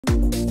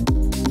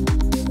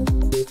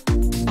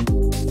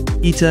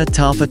Pita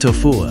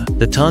Taufatofua,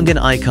 the Tongan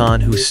icon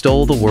who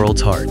stole the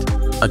world's heart.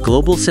 A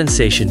global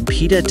sensation,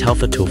 Pita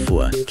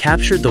Taufatofua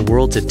captured the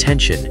world's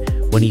attention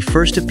when he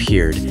first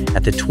appeared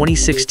at the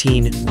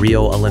 2016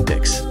 Rio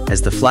Olympics.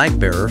 As the flag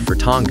bearer for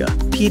Tonga,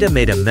 Pita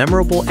made a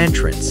memorable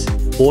entrance,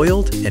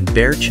 oiled and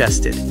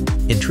bare-chested,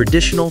 in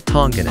traditional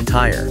Tongan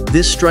attire.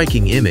 This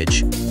striking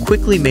image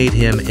quickly made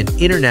him an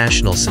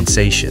international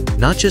sensation,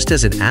 not just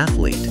as an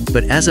athlete,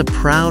 but as a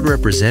proud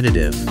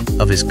representative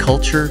of his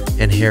culture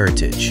and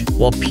heritage.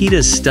 While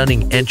Pita's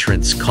stunning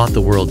entrance caught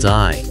the world's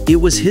eye, it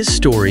was his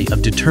story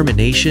of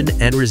determination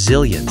and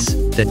resilience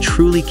that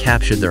truly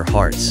captured their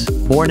hearts.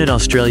 Born in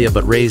Australia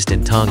but raised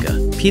in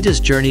Tonga, Pita's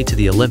journey to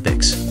the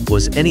Olympics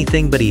was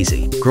anything but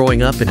easy.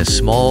 Growing up in a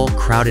small,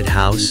 crowded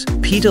house,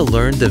 Pita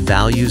learned the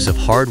values of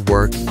hard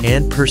work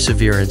and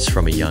perseverance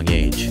from a young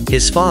age.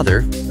 His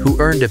father, who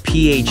earned a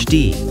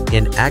PhD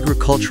in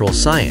agricultural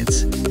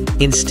science,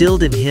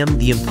 instilled in him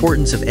the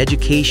importance of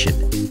education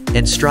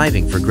and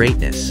striving for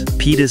greatness.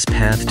 Pita's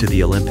path to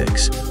the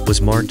Olympics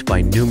was marked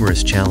by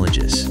numerous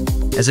challenges.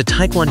 As a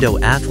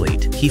Taekwondo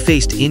athlete, he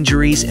faced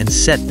injuries and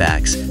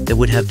setbacks that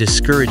would have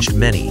discouraged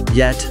many.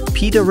 Yet,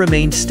 Pita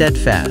remained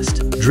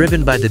steadfast,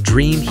 driven by the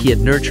dream he had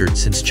nurtured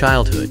since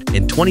childhood.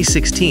 In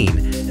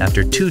 2016,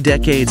 after 2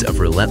 decades of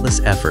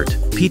relentless effort,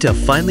 Pita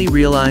finally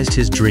realized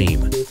his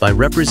dream by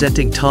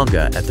representing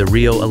Tonga at the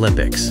Rio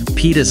Olympics.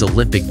 Pita's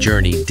Olympic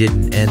journey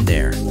didn't end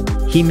there.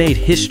 He made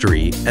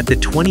history at the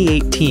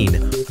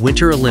 2018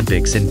 Winter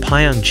Olympics in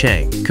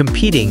Pyeongchang,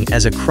 competing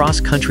as a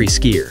cross-country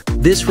skier.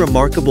 This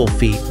remarkable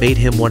feat made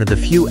him one of the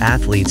few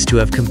athletes to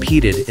have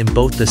competed in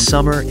both the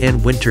Summer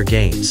and Winter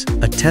Games,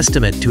 a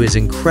testament to his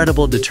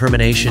incredible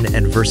determination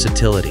and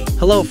versatility.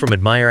 Hello from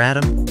Admire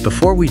Adam.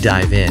 Before we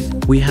dive in,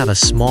 we have a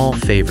small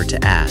favor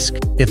to ask.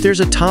 If there's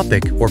a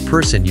topic or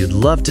person you'd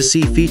love to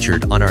see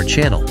featured on our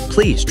channel,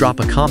 please drop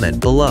a comment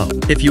below.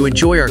 If you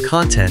enjoy our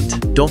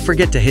content, don't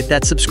forget to hit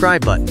that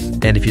subscribe button.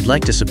 And if you'd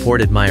like to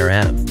support Admire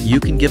Adam, you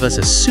can give us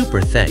a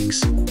super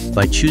thanks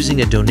by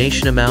choosing a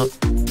donation amount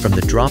from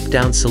the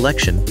drop-down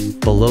selection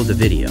below the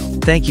video.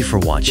 Thank you for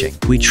watching.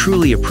 We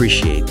truly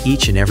appreciate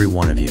each and every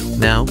one of you.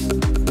 Now,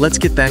 let's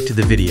get back to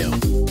the video.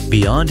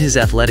 Beyond his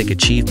athletic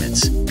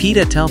achievements,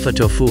 Pita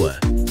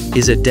Taufatofua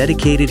is a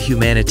dedicated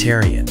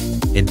humanitarian.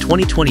 In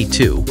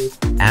 2022,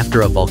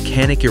 after a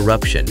volcanic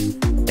eruption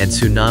and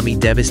tsunami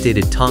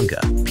devastated Tonga,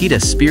 Pita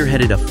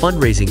spearheaded a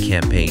fundraising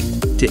campaign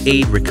to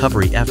aid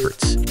recovery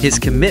efforts. His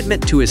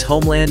commitment to his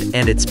homeland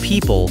and its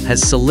people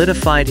has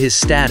solidified his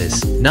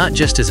status not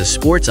just as a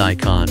sports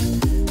icon,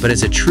 but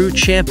as a true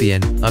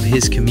champion of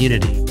his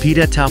community.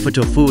 Pita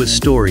Taufatofua's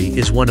story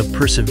is one of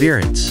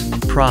perseverance,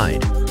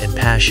 pride, and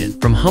passion.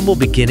 From humble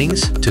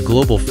beginnings to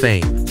global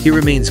fame, he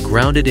remains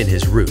grounded in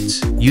his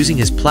roots, using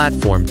his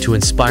platform to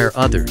inspire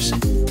others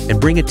and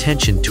bring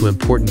attention to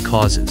important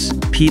causes.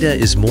 Pita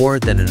is more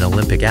than an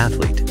Olympic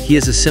athlete. He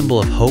is a symbol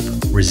of hope,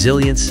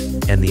 resilience,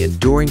 and the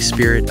enduring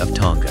spirit of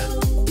Tonga.